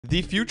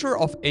The future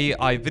of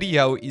AI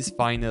video is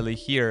finally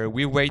here.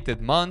 We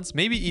waited months,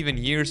 maybe even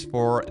years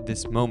for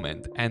this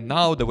moment, and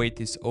now the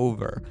wait is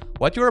over.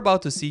 What you're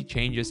about to see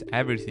changes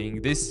everything.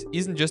 This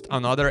isn't just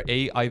another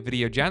AI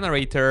video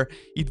generator,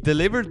 it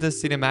delivered the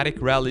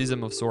cinematic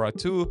realism of Sora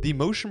 2, the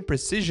motion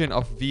precision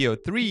of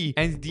VO3,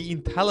 and the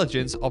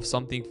intelligence of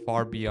something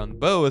far beyond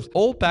both,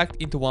 all packed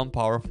into one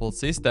powerful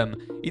system.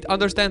 It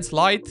understands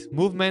light,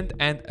 movement,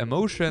 and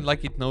emotion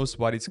like it knows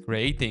what it's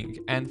creating,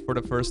 and for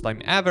the first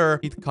time ever,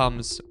 it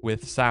comes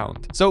with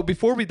sound. So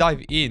before we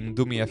dive in,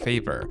 do me a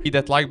favor. Hit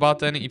that like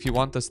button if you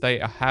want to stay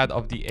ahead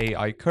of the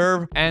AI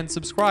curve, and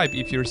subscribe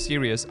if you're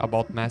serious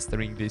about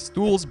mastering these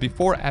tools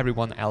before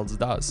everyone else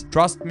does.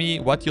 Trust me,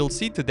 what you'll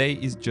see today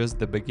is just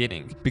the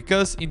beginning,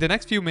 because in the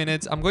next few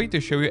minutes I'm going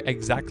to show you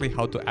exactly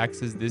how to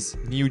access this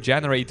new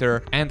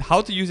generator and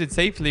how to use it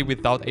safely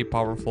without a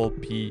powerful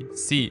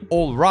PC.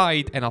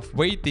 Alright, enough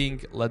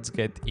waiting, let's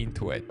get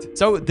into it.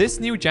 So this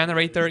new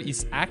generator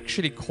is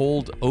actually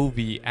called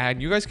Ovi,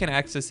 and you guys can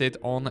access it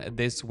on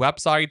this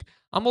website.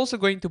 I'm also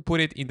going to put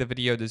it in the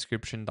video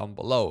description down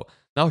below.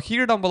 Now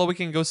here down below we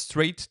can go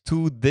straight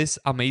to this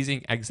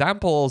amazing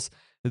examples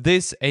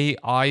this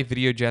AI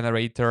video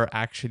generator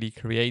actually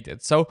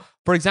created. So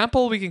for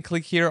example, we can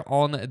click here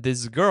on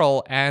this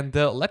girl and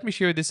let me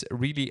show you this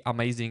really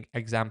amazing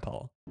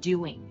example.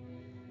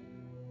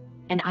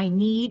 And I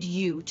need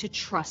you to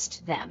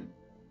trust them.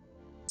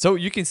 So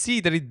you can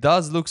see that it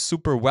does look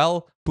super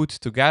well put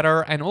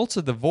together, and also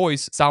the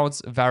voice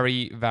sounds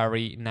very,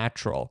 very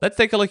natural. Let's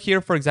take a look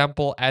here, for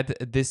example,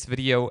 at this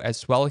video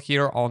as well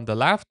here on the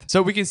left.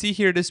 So we can see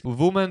here this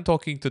woman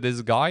talking to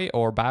this guy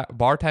or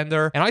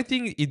bartender, and I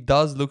think it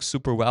does look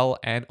super well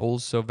and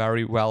also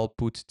very well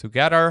put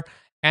together.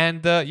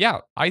 And yeah,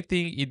 I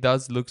think it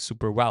does look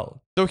super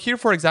well. So here,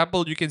 for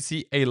example, you can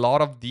see a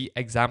lot of the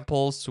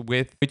examples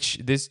with which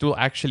this tool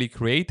actually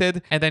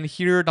created. And then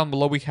here down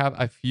below, we have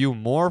a few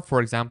more.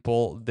 For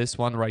example, this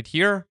one right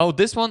here. Oh,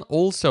 this one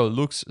also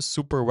looks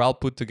super well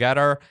put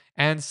together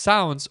and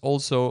sounds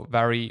also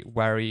very,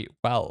 very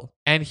well.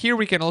 And here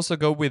we can also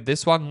go with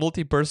this one,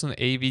 multi-person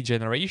AV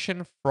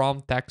generation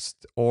from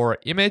text or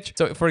image.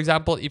 So for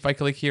example, if I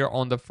click here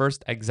on the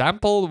first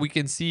example, we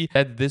can see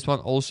that this one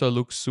also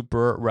looks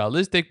super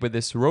realistic with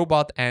this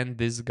robot and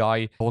this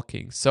guy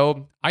talking.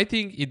 So I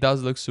think it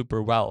does look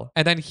super well.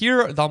 And then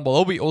here down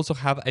below, we also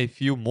have a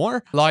few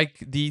more,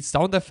 like the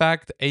sound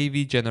effect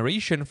AV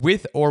generation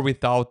with or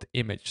without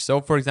image. So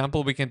for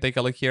example, we can take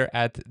a look here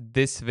at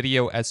this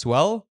video as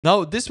well.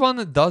 Now, this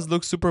one does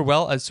look super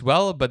well as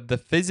well, but the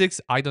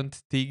physics, I don't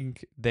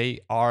think they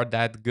are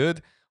that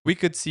good. We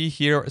could see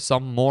here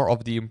some more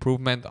of the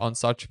improvement on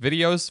such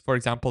videos. For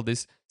example,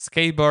 this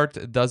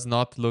skateboard does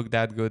not look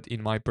that good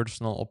in my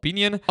personal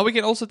opinion. Now we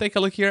can also take a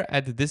look here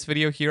at this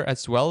video here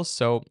as well.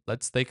 So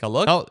let's take a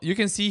look. Now you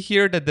can see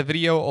here that the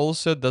video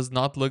also does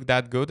not look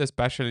that good,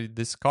 especially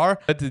this car,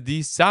 but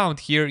the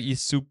sound here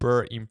is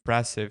super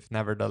impressive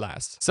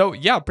nevertheless. So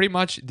yeah, pretty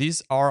much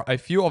these are a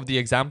few of the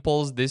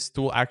examples this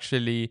tool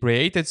actually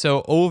created.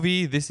 So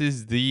Ovi, this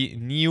is the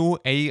new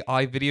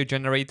AI video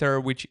generator,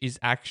 which is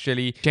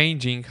actually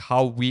changing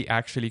how we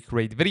actually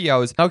create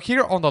videos. Now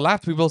here on the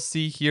left, we will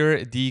see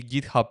here the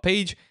GitHub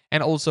page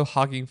and also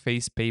Hugging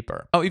Face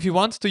paper. Now, if you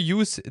want to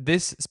use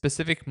this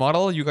specific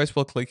model, you guys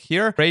will click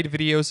here, create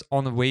videos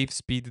on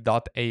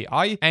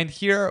wavespeed.ai. And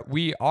here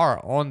we are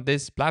on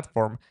this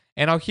platform.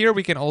 And now here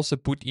we can also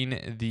put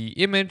in the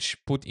image,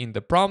 put in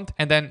the prompt,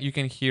 and then you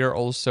can here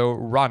also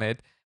run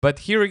it. But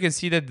here you can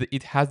see that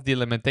it has the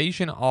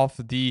limitation of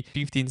the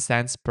 15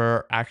 cents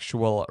per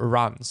actual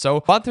run. So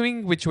one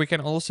thing which we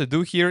can also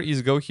do here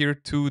is go here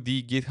to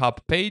the GitHub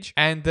page.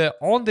 And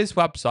on this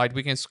website,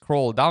 we can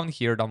scroll down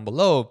here down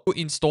below to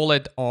install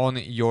it on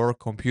your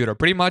computer.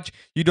 Pretty much,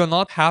 you do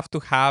not have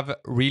to have a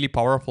really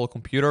powerful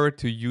computer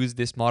to use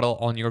this model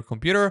on your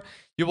computer.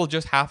 You will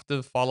just have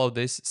to follow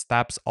these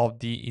steps of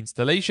the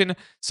installation.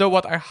 So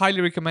what I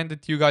highly recommend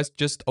that you guys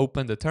just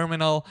open the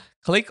terminal,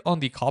 click on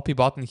the copy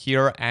button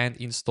here and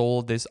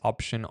install this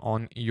option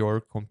on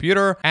your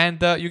computer.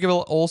 And you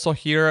will also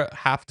here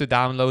have to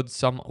download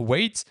some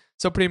weights.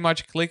 So pretty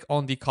much click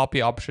on the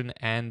copy option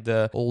and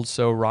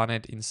also run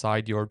it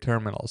inside your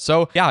terminal.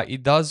 So yeah,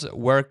 it does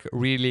work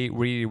really,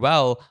 really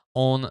well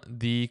on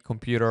the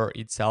computer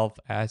itself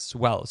as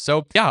well.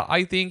 So yeah,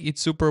 I think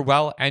it's super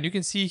well. And you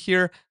can see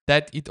here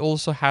that it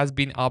also has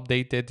been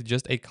updated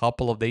just a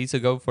couple of days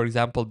ago. For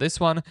example, this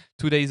one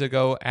 2 days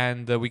ago.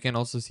 And we can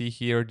also see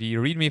here the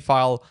README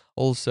file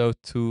also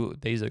 2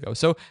 days ago.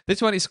 So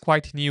this one is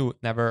quite new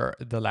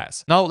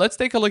nevertheless. Now let's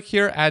take a look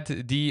here at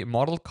the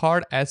model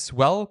card as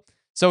well.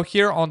 So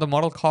here on the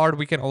model card,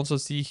 we can also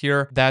see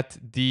here that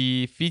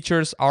the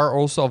features are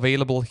also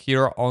available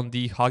here on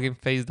the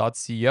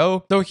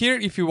huggingface.co. So here,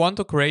 if you want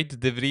to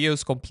create the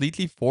videos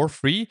completely for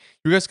free,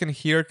 you guys can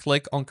here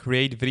click on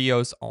create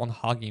videos on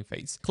Hugging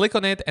Face. Click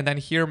on it, and then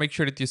here make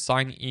sure that you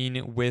sign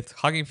in with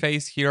Hugging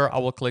Face. Here I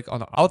will click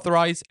on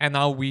authorize, and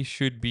now we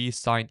should be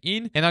signed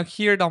in. And now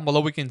here down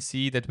below we can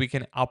see that we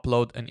can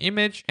upload an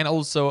image and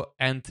also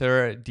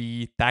enter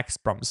the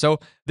text prompt. So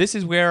this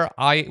is where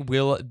I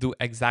will do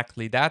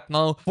exactly that.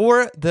 Now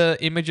for the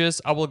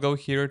images, I will go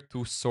here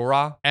to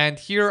Sora, and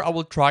here I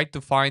will try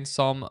to find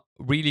some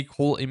really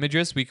cool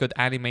images we could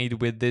animate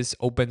with this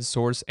open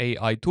source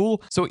AI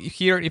tool. So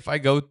here, if I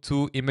go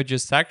to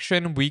images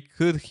section, we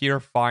could here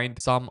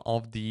find some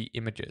of the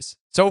images.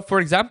 So for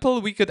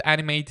example, we could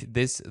animate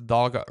this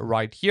dog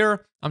right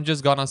here. I'm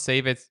just gonna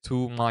save it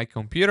to my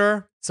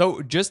computer.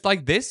 So just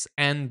like this.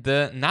 And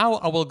now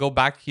I will go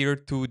back here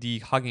to the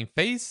Hugging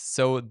Face.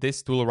 So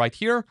this tool right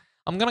here.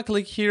 I'm gonna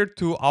click here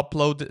to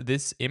upload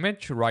this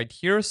image right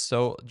here,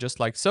 so just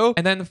like so.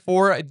 And then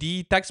for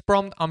the text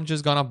prompt, I'm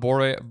just gonna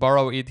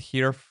borrow it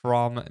here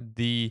from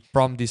the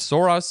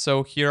Sora.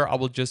 So here I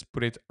will just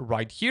put it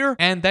right here.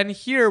 And then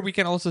here we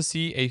can also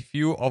see a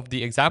few of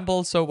the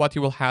examples. So what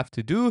you will have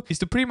to do is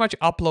to pretty much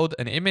upload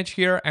an image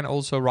here and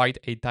also write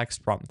a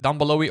text prompt. Down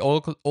below we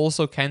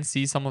also can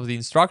see some of the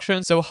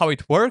instructions. So how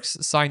it works: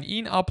 sign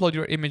in, upload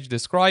your image,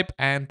 describe,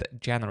 and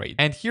generate.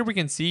 And here we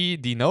can see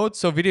the notes.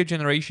 So video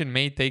generation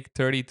may take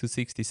 30 to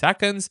 60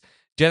 seconds.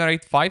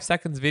 Generate 5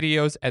 seconds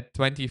videos at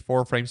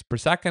 24 frames per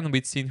second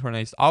with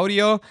synchronized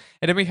audio.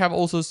 And then we have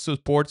also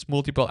supports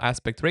multiple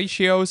aspect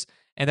ratios.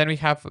 And then we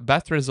have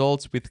best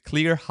results with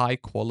clear, high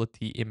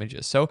quality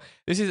images. So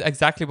this is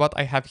exactly what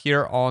I have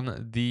here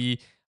on the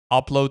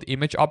upload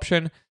image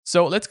option.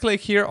 So let's click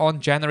here on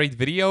generate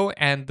video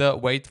and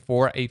wait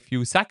for a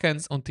few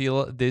seconds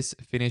until this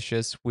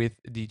finishes with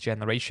the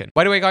generation.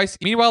 By the way, guys,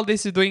 meanwhile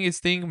this is doing its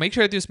thing, make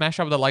sure to smash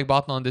up the like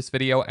button on this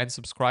video and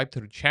subscribe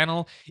to the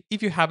channel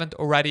if you haven't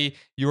already.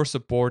 Your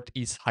support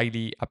is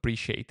highly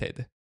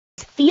appreciated.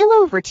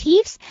 Filo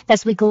retrievers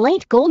that we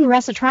collect golden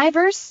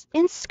retrievers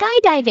in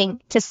skydiving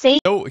to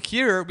save. So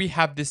here we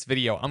have this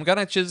video. I'm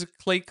gonna just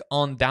click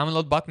on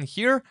download button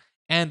here.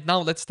 And now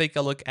let's take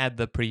a look at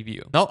the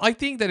preview. Now, I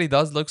think that it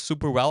does look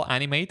super well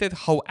animated.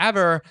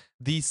 However,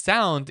 the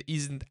sound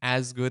isn't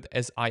as good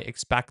as I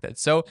expected.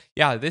 So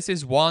yeah, this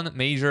is one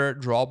major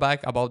drawback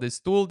about this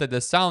tool, that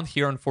the sound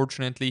here,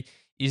 unfortunately,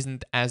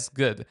 isn't as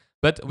good.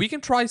 But we can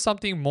try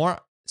something more.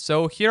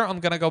 So here I'm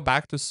gonna go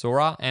back to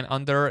Sora, and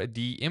under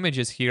the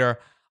images here,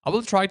 I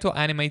will try to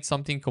animate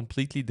something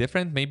completely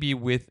different, maybe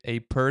with a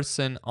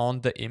person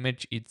on the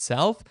image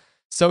itself.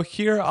 So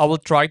here I will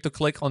try to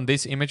click on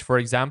this image, for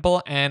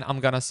example, and I'm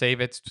gonna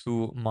save it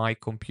to my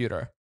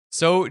computer.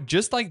 So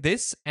just like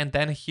this, and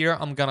then here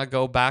I'm gonna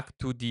go back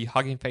to the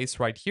Hugging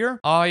Face right here.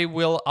 I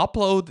will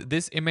upload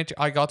this image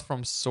I got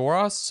from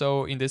Sora,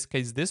 so in this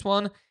case this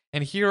one,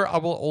 and here I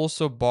will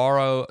also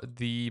borrow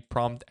the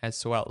prompt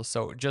as well.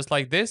 So just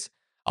like this,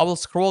 I will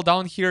scroll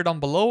down here down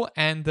below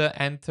and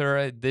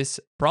enter this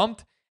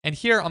prompt, and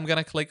here I'm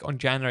gonna click on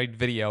generate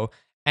video,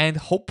 and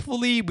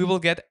hopefully we will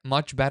get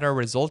much better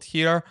result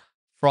here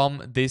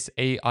from this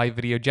AI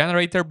video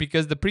generator,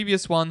 because the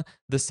previous one,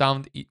 the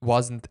sound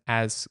wasn't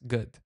as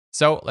good.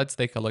 So let's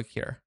take a look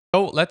here.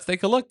 So let's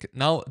take a look.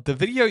 Now, the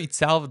video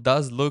itself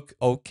does look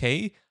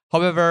okay.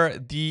 However,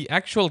 the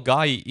actual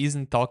guy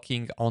isn't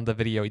talking on the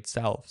video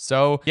itself.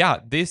 So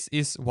yeah, this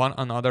is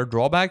another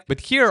drawback.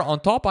 But here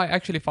on top, I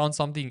actually found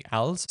something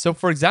else. So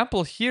for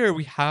example, here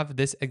we have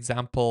this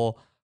example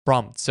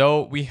prompt.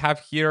 So we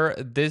have here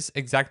this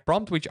exact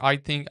prompt, which I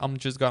think I'm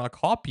just gonna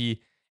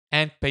copy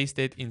and paste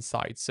it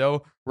inside.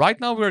 So right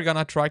now we're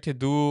gonna try to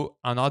do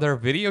another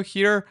video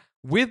here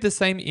with the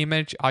same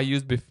image I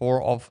used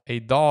before of a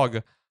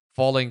dog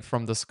falling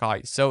from the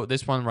sky. So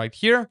this one right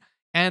here,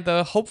 and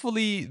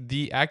hopefully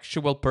the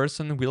actual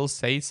person will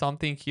say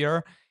something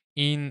here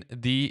in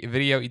the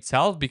video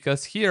itself,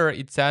 because here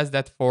it says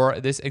that for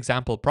this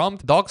example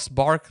prompt, dogs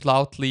bark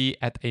loudly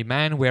at a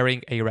man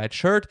wearing a red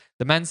shirt.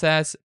 The man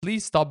says,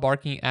 "Please stop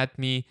barking at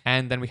me."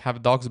 And then we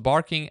have dogs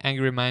barking,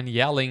 angry man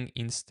yelling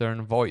in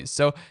stern voice.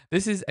 So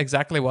this is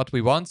exactly what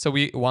we want. So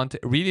we want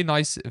really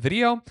nice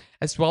video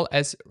as well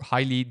as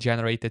highly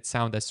generated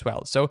sound as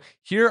well. So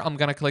here I'm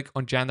gonna click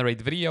on generate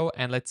video,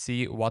 and let's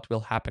see what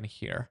will happen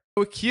here.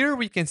 So here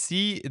we can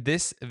see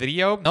this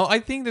video. Now I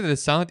think that the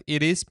sound,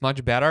 it is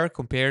much better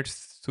compared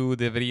to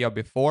the video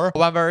before.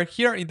 However,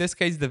 here in this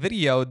case, the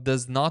video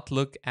does not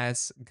look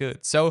as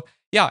good. So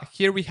yeah,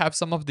 here we have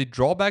some of the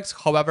drawbacks.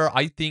 However,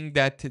 I think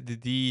that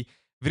the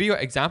video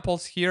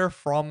examples here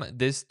from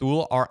this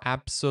tool are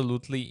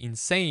absolutely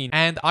insane,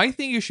 and I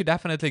think you should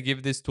definitely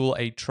give this tool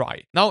a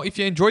try. Now, if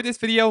you enjoyed this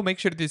video, make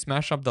sure to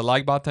smash up the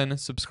like button,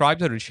 subscribe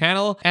to the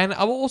channel, and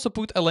I will also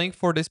put a link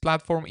for this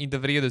platform in the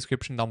video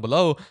description down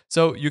below,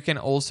 so you can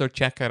also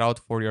check it out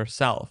for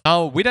yourself.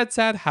 Now, with that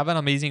said, have an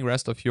amazing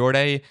rest of your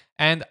day,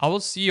 and I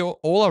will see you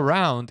all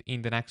around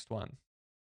in the next one.